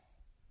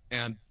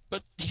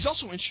 But he's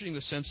also interesting in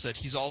the sense that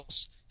he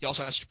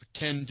also has to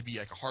pretend to be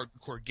a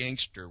hardcore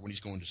gangster when he's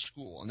going to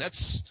school, and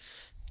that's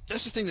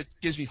the thing that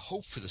gives me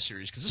hope for the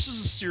series, because this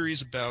is a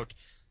series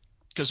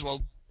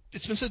well,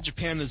 it's been said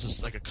Japan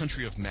is a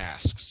country of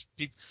masks.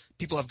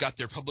 People have got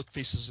their public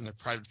faces and their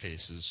private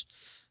faces.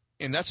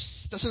 And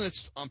that's something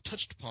that's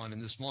touched upon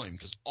in this volume,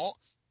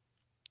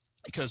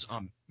 because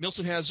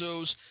Milton has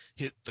those.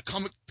 The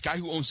guy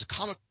who owns the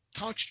comic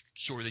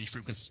store that he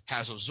frequents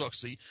has those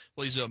books.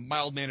 He's a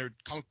mild-mannered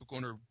comic book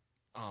owner,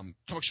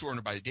 comic store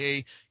owner by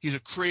day. He's a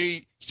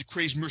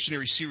crazed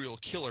mercenary serial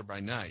killer by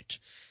night.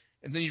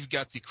 And then you've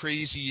got the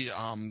crazy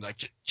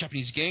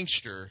Japanese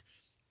gangster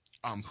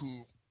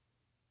who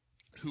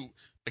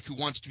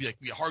wants to be a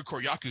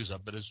hardcore yakuza,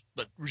 but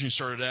originally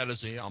started out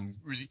as a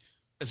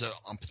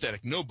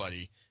pathetic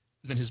nobody.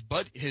 Then his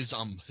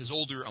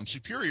older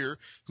superior,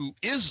 who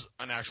is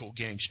an actual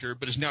gangster,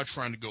 but is now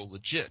trying to go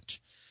legit.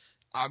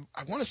 I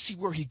want to see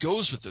where he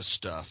goes with this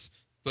stuff,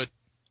 but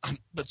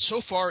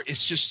so far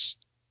it's just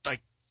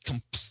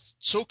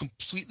so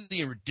completely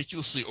and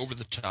ridiculously over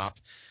the top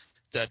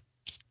that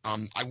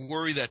I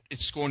worry that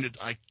it's going to do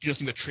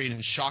nothing but trade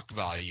in shock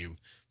value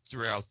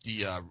throughout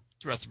the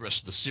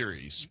rest of the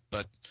series.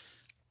 But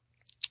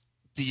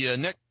the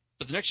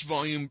next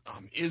volume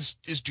is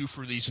due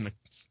for release in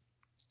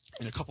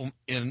a couple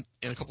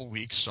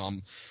weeks.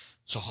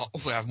 So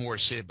hopefully I have more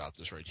to say about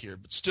this right here.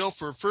 But still,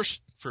 for a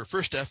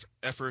first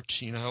effort,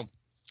 I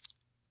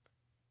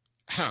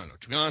don't know.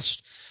 To be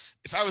honest,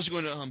 if I was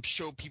going to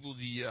show people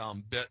the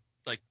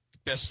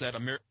best that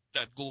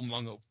Global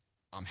Manga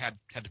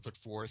had to put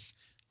forth,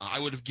 I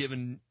would have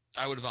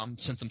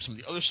sent them some of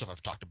the other stuff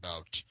I've talked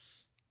about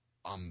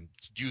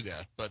to do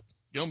that. But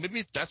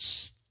maybe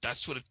that's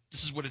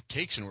this is what it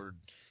takes in order to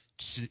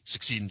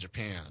succeed in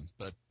Japan.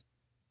 But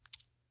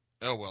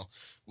oh well,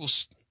 we'll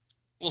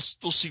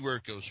see where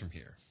it goes from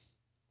here.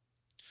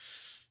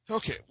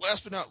 Okay,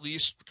 last but not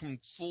least, we're coming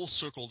full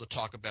circle to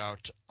talk about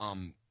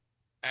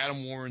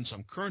Adam Warren's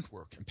current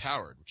work,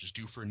 Empowered, which is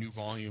due for a new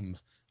volume,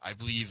 I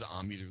believe,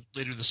 either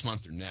later this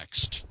month or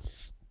next.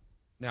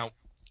 Now,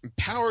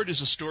 Empowered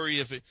is a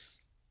story of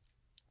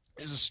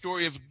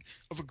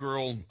a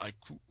girl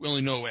we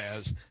only know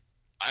as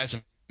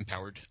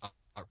Empowered,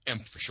 or M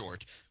for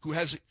short, who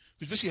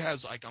basically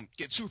has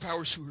get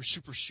superpowers through her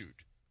super suit,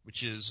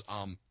 which is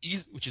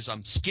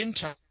skin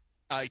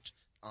tight,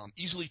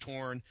 easily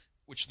torn,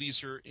 which leaves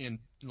her in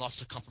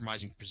lots of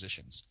compromising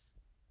positions.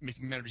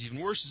 Making matters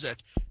even worse is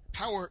that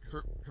her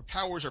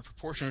powers are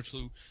proportional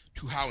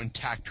to how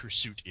intact her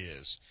suit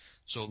is.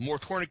 So the more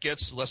torn it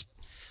gets,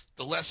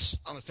 the less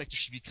effective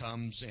she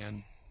becomes,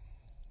 and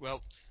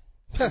well,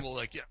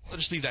 I'll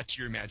just leave that to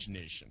your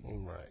imagination.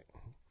 Right.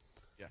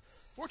 Yeah.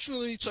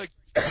 Fortunately, it's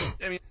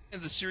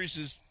the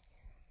series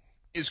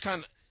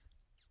kind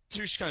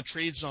of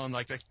trades on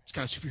that kind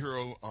of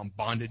superhero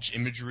bondage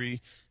imagery,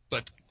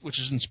 but which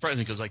isn't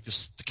surprising because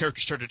the character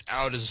started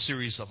out as a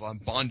series of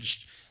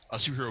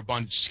superhero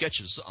bondage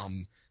sketches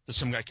that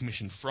some guy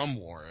commissioned from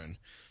Warren,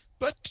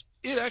 but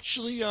it's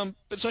actually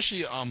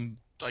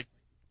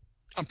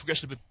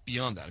progressed a bit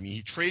beyond that. I mean,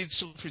 he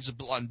still trades a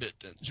lot in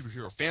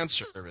superhero fan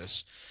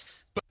service,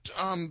 but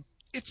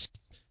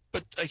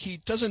he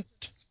doesn't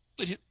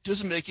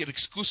make it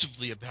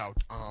exclusively about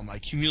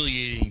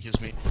humiliating his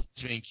main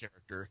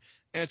character,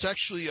 and it's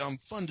actually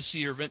fun to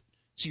see her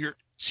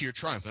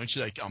triumph. And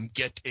actually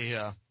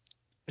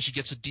she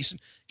gets a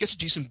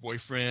decent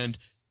boyfriend,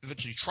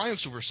 eventually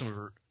triumphs over some of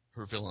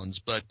her villains,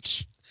 but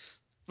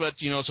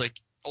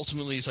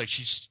ultimately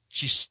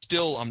she's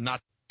still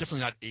definitely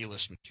not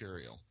A-list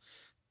material.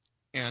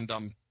 And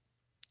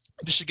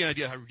just to get an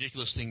idea how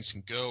ridiculous things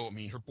can go, I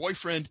mean, her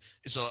boyfriend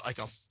is a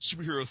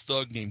superhero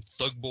thug named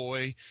Thug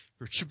Boy.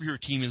 Her superhero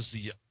team is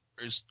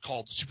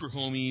called Super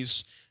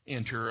Homies,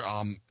 and her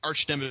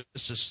arch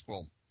nemesis,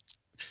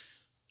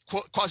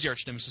 quasi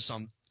arch nemesis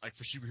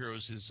for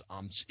superheroes is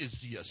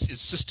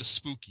Sista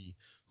Spooky,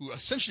 who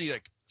essentially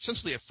at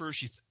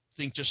first you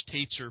think just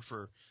hates her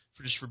for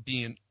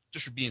being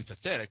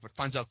pathetic, but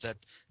finds out that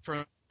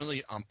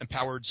apparently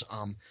Empowered's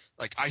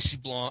icy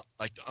blonde,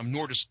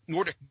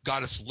 Nordic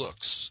goddess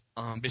looks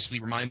basically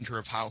remind her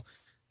of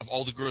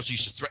all the girls who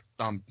used to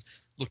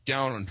look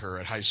down on her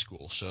at high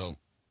school. So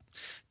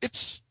the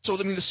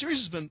series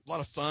has been a lot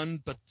of fun,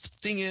 but the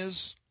thing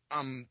is,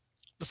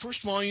 the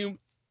first volume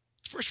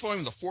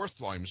and the fourth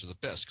volumes are the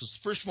best, because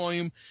the first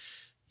volume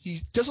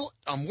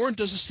Warren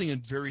does this thing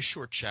in very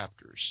short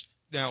chapters.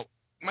 Now, it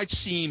might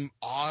seem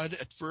odd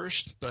at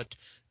first, but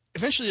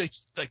eventually,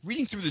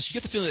 reading through this, you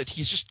get the feeling that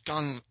he's just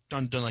done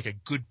a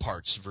good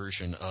parts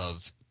version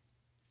of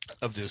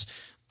these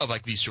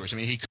stories. I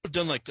mean, he could have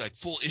done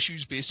full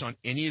issues based on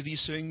any of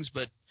these things,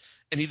 but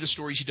any of the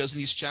stories he does in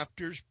these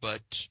chapters.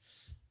 But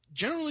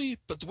generally,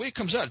 the way it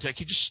comes out,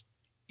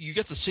 you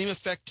get the same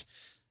effect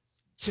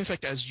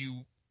as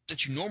you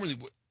normally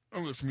would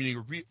from reading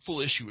a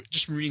full issue,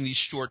 just from reading these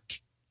short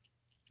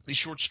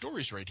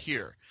stories right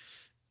here.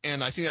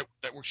 And I think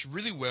that works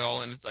really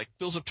well, and it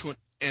builds up to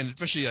and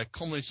eventually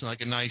culminates in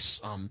a nice,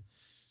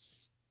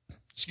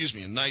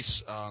 basically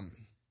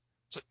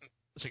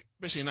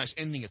a nice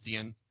ending at the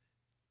end,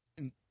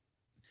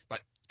 but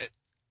a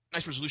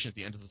nice resolution at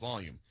the end of the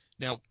volume.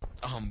 Now,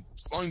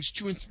 volumes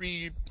 2 and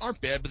 3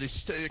 aren't bad, but they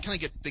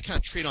kind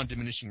of trade on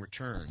diminishing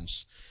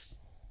returns.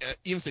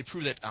 Even if they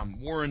prove that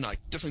Warren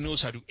definitely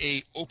knows how to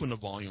A, open a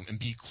volume, and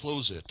B,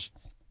 close it,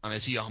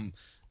 as he's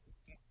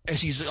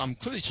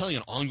clearly telling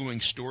an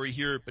ongoing story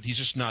here, but he's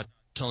just not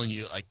telling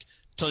you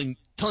telling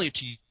it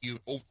to you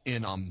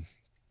in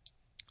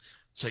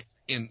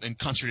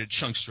concentrated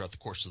chunks throughout the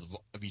course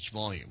of each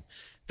volume.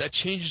 That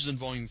changes in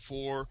volume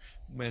 4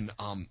 when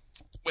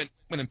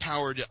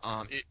Empowered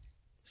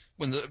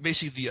when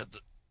basically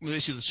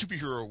the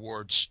superhero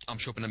awards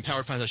show up, and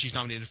Empowered finds out she's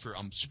nominated for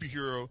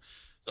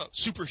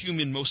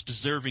superhuman most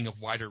deserving of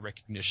wider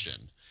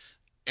recognition.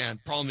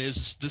 And problem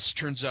is, this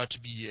turns out to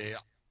be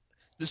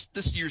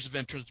this year's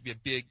event turns out to be a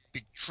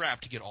big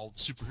trap to get all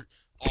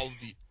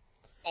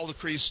the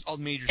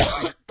major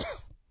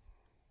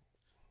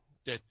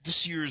that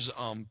this year's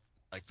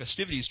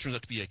festivities turns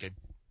out to be a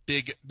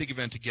big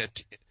event to get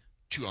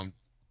to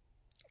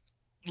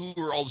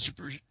lure all the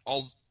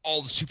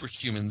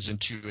superhumans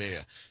into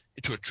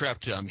a trap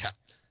to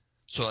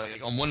so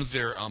one of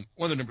their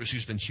members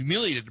who's been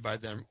humiliated by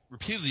them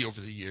repeatedly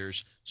over the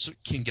years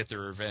can get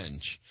their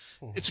revenge.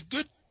 Mm-hmm. It's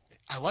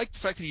I like the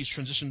fact that he's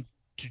transitioned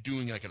to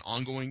doing an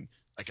ongoing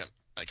a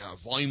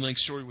volume length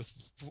story with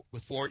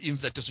 4, even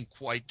if that doesn't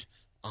quite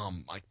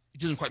he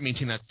doesn't quite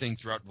maintain that thing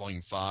throughout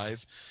volume 5.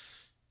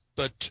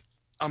 But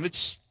I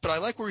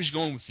like where he's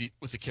going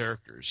with the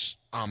characters.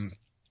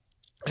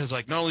 As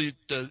not only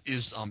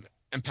is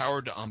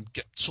Empowered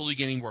slowly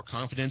gaining more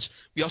confidence,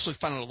 we also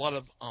found out a lot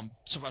of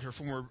stuff about her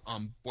former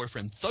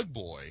boyfriend Thug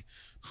Boy,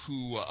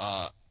 who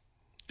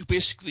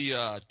basically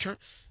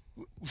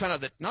we found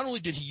out that not only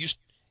did he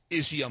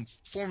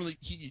formerly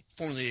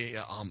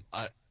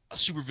a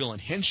supervillain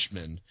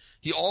henchman,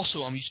 he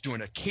also used to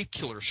join a Cape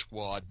Killer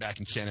squad back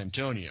in San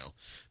Antonio.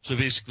 So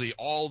basically,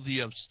 all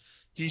the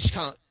he's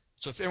kind of,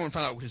 so if everyone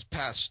found out what his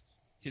past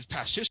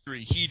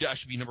history, he'd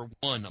actually be number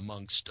one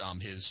amongst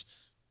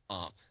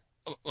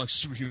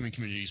superhuman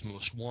community's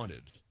most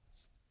wanted.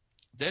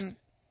 Then,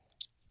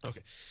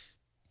 okay,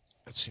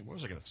 let's see, what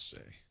was I going to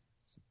say?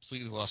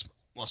 Completely lost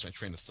my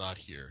train of thought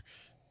here,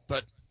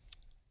 but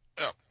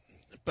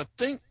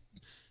the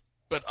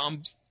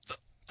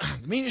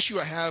main issue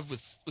I have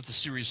with the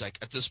series, like,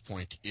 at this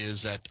point,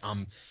 is that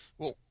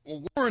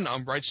Warren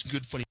writes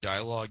good, funny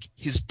dialogue.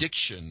 His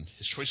diction,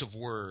 his choice of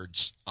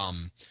words,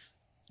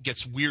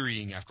 gets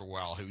wearying after a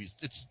while.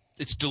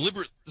 It's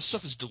deliberate. This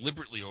stuff is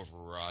deliberately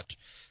overwrought,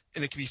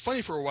 and it can be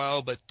funny for a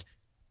while, but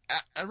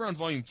at around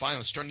volume 5,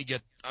 I'm starting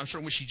to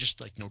wish he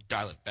just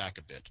dial it back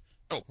a bit.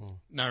 Oh,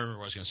 now I remember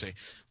what I was going to say.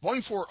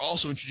 Volume 4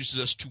 also introduces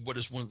us to what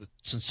is one of the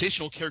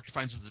sensational character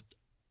finds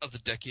of the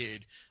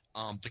decade,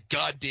 the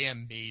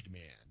goddamn Maid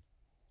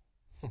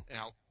Man.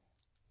 Now,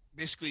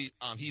 basically,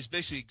 he's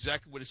basically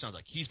exactly what it sounds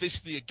like. He's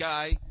basically a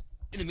guy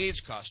in a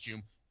maid's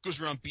costume, goes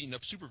around beating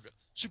up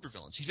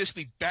supervillains. He's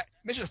basically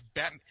imagine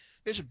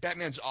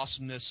Batman's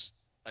awesomeness,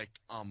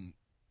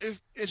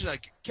 it's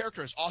like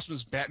character as awesome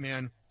as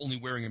Batman, only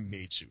wearing a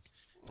maid suit.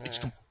 It's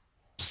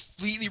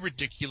completely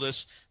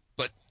ridiculous,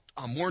 but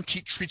Warren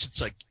treats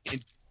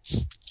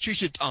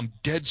it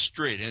dead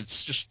straight, and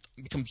it's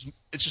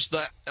just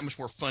that much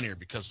more funnier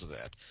because of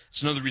that.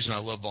 It's another reason I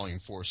love Volume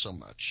 4 so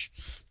much.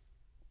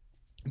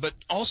 But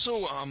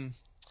also, I'm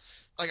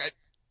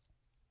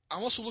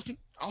also looking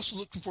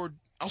forward.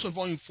 Also in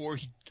Volume 4,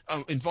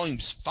 in Volume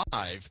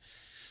 5,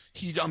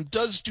 he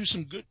does do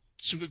some good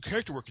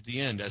character work at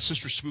the end, as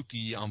Sister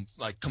Spooky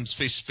comes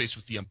face to face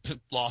with the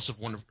loss of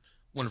one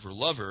of her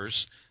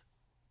lovers,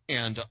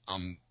 and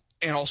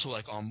also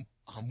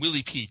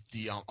Willie Pete,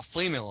 the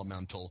flame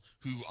elemental,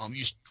 who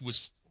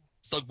was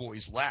Thug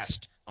Boy's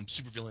last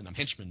supervillain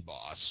henchman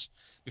boss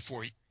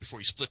before he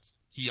split.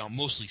 He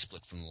mostly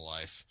split from the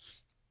life.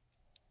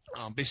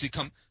 Basically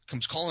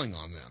comes calling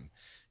on them.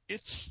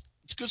 It's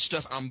good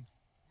stuff. I'm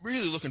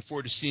really looking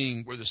forward to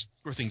seeing where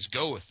things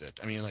go with it.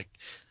 I mean,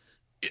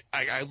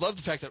 I love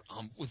the fact that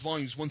with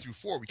volumes 1 through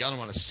 4 we got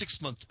them on a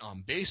 6-month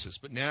basis,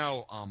 but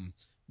now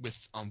with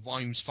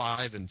volumes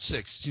 5 and 6,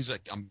 it seems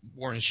like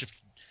Warren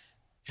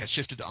has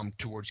shifted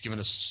towards giving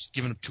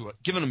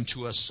them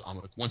to us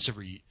once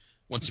every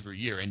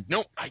year. And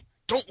no, I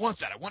don't want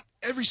that. I want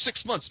every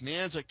 6 months,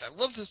 man. It's like, I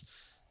love this.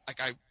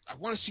 Like, I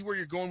want to see where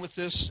you're going with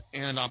this,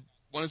 and I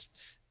want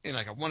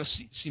to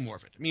see more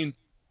of it. I mean,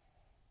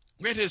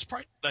 granted, it's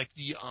probably like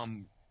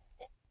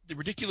the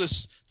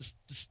ridiculous,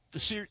 the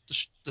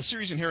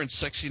series' inherent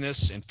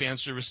sexiness and fan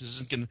service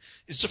is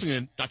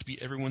definitely not to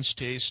be everyone's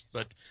taste,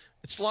 but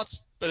it's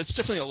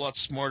definitely a lot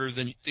smarter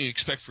than you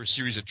expect for a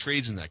series that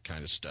trades in that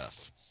kind of stuff.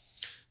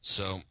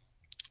 So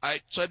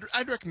I'd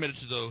recommend it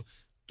to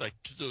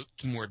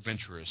the more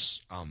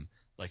adventurous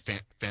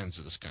fans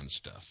of this kind of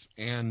stuff.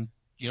 And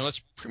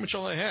that's pretty much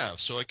all I have.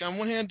 So on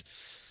one hand,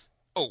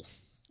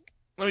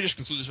 let me just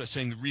conclude this by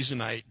saying the reason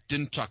I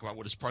didn't talk about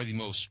what is probably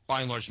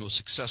by and large, the most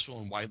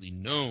successful and widely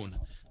known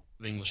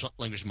of English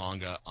language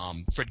manga,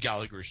 Fred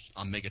Gallagher's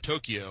Mega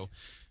Tokyo,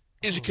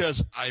 is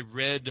because I've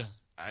read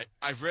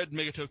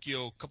Mega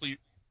Tokyo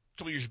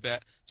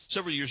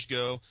several years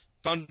ago,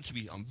 found it to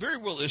be very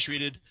well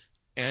illustrated,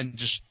 and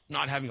just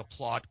not having a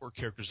plot or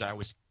characters that I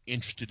was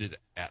interested in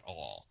at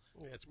all.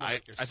 Yeah, it's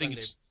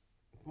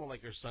more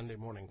like your Sunday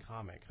morning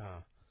comic,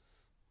 huh?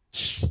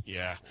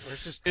 Yeah. Or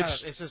it's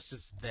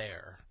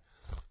there.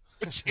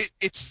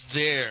 It's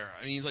there.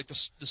 I mean, like the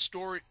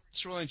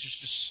storyline is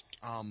just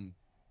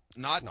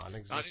not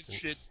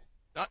non-existent.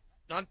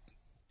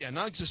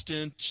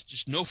 Non-existent.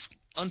 Just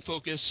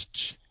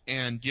unfocused.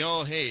 And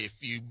hey, if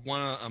you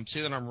want to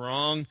say that I'm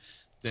wrong,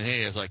 then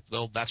hey, it's like,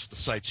 well, that's what the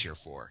site's here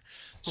for.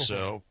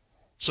 So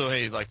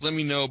hey, let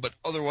me know. But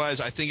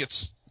otherwise, I think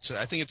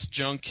it's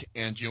junk.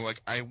 And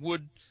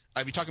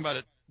I'd be talking about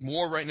it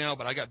more right now,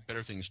 but I got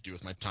better things to do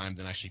with my time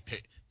than actually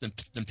pay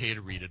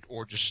to read it,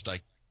 or just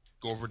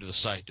go over to the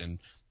site and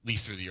leaf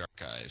through the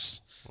archives.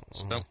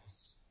 So,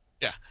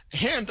 yeah.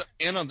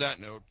 And on that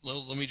note,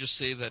 let me just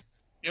say that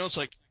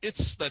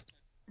it's that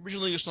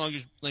original English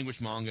language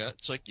manga.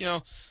 It's like,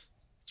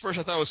 first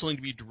I thought it was something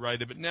to be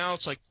derided, but now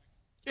it's like,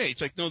 hey,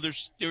 no,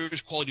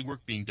 there's quality work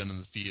being done in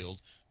the field.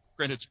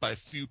 Granted, it's by a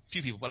few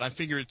people, but I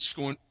figure it's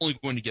only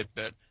going to get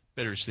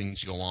better as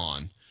things go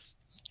on.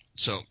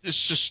 So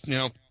it's just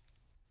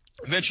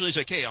eventually it's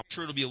like, hey, I'm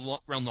sure it'll be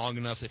around long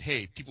enough that,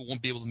 hey, people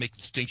won't be able to make the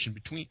distinction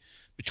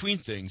between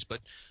things, but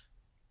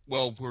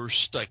we're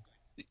stuck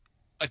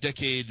a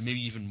decade, maybe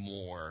even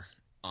more,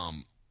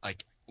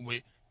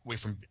 away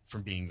from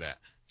being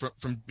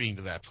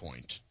to that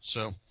point.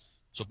 So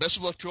best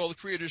of luck to all the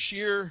creators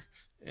here,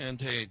 and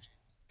hey,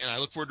 and I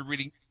look forward to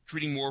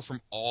reading more from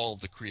all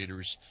of the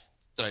creators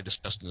that I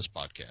discussed in this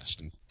podcast.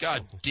 And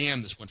god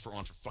damn, this went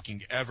on for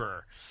fucking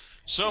ever.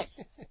 So,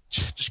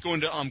 just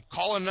going to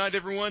call it a night,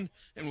 everyone,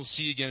 and we'll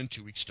see you again in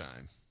 2 weeks'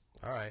 time.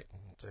 All right.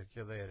 Take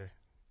you later.